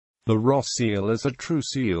The Ross seal is a true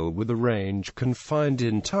seal with a range confined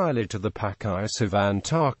entirely to the pack ice of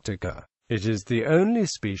Antarctica. It is the only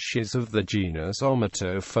species of the genus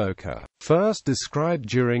Ommatophoca, first described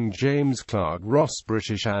during James Clark Ross'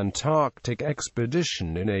 British Antarctic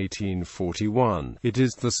expedition in 1841. It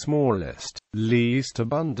is the smallest, least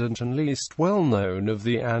abundant and least well-known of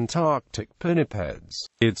the Antarctic pinnipeds.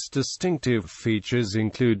 Its distinctive features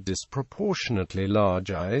include disproportionately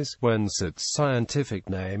large eyes, whence its scientific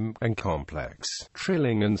name, and complex,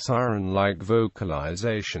 trilling and siren-like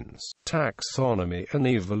vocalizations. Taxonomy and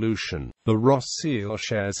Evolution. The Ross seal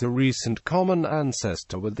shares a recent common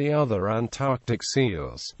ancestor with the other Antarctic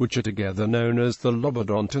seals, which are together known as the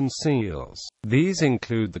lobodontan seals. These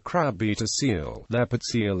include the crab-eater seal, leopard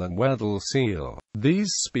seal and Weddell seal. These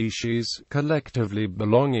species, collectively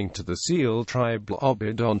belonging to the seal tribe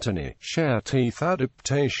Lobodontinae, share teeth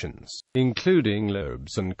adaptations, including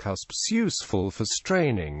lobes and cusps useful for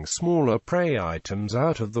straining smaller prey items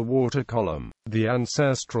out of the water column. The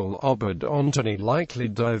ancestral Lobodontinae likely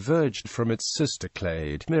diverged from its sister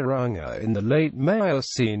clade Mirounga in the late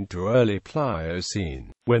Miocene to early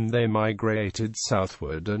Pliocene, when they migrated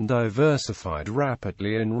southward and diversified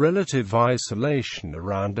rapidly in relative isolation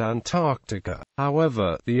around Antarctica.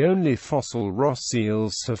 However, the only fossil Ross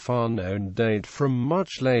seals so far known date from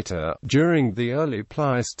much later, during the early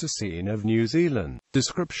Pleistocene of New Zealand.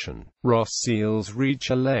 Description: Ross seals reach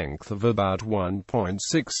a length of about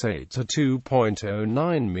 1.68 to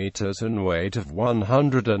 2.09 meters and weight of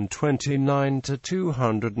 129 to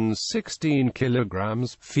 216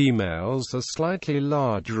 kilograms. Females are slightly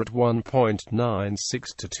larger at 1.96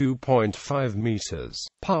 to 2.5 meters.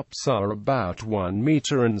 Pups are about 1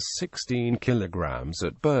 meter and 16 kilograms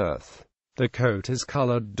at birth. The coat is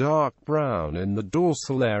colored dark brown in the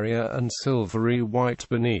dorsal area and silvery white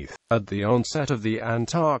beneath. At the onset of the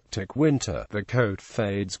Antarctic winter, the coat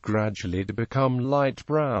fades gradually to become light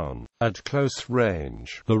brown. At close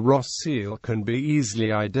range, the Ross seal can be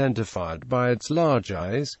easily identified by its large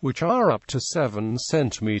eyes, which are up to 7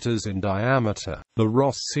 centimeters in diameter. The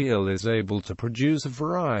Ross seal is able to produce a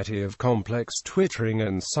variety of complex twittering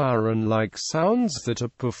and siren-like sounds that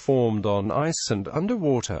are performed on ice and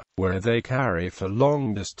underwater, where they carry for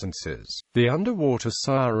long distances. The underwater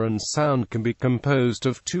siren sound can be composed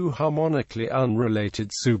of two harmonically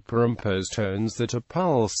unrelated superimposed tones that are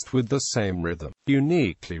pulsed with the same rhythm.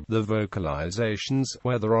 Uniquely, the vocalizations,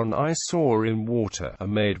 whether on ice or in water, are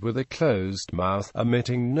made with a closed mouth,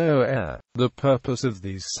 emitting no air. The purpose of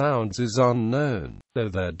these sounds is unknown, though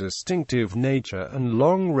their distinctive nature and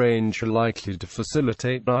long range are likely to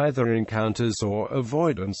facilitate either encounters or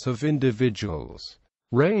avoidance of individuals.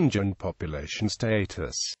 Range and population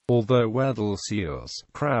status. Although Weddell seals,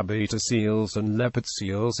 crab-eater seals and leopard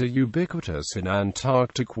seals are ubiquitous in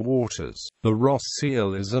Antarctic waters, the Ross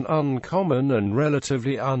seal is an uncommon and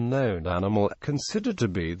relatively unknown animal, considered to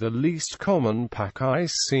be the least common pack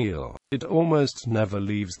ice seal. It almost never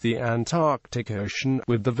leaves the Antarctic Ocean,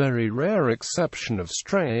 with the very rare exception of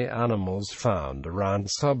stray animals found around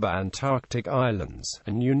sub-Antarctic islands,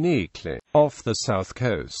 and uniquely, off the south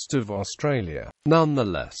coast of Australia.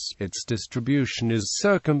 Nonetheless, its distribution is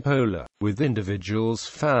circumpolar, with individuals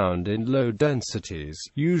found in low densities,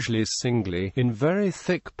 usually singly, in very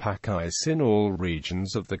thick pack ice in all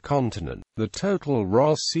regions of the continent. The total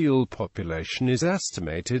Ross seal population is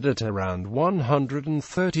estimated at around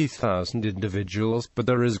 130,000 individuals, but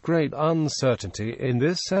there is great uncertainty in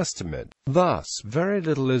this estimate. Thus, very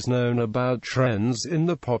little is known about trends in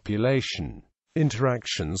the population.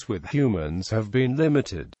 Interactions with humans have been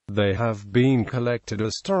limited. They have been collected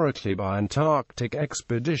historically by Antarctic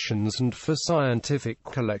expeditions and for scientific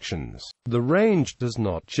collections. The range does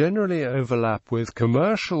not generally overlap with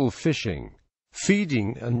commercial fishing,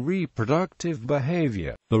 feeding and reproductive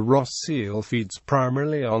behavior. The Ross seal feeds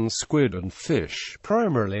primarily on squid and fish,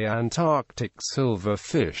 primarily Antarctic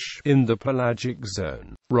silverfish, in the pelagic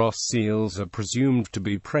zone. Ross seals are presumed to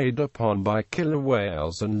be preyed upon by killer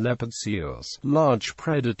whales and leopard seals, large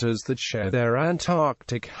predators that share their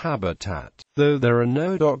Antarctic habitat, though there are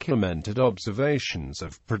no documented observations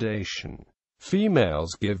of predation.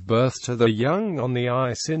 Females give birth to their young on the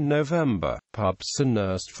ice in November. Pups are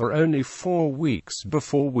nursed for only 4 weeks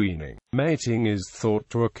before weaning. Mating is thought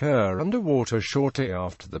to occur underwater shortly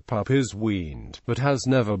after the pup is weaned, but has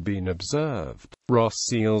never been observed. Ross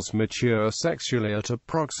seals mature sexually at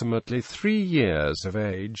approximately 3 years of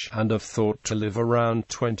age, and are thought to live around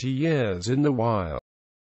 20 years in the wild.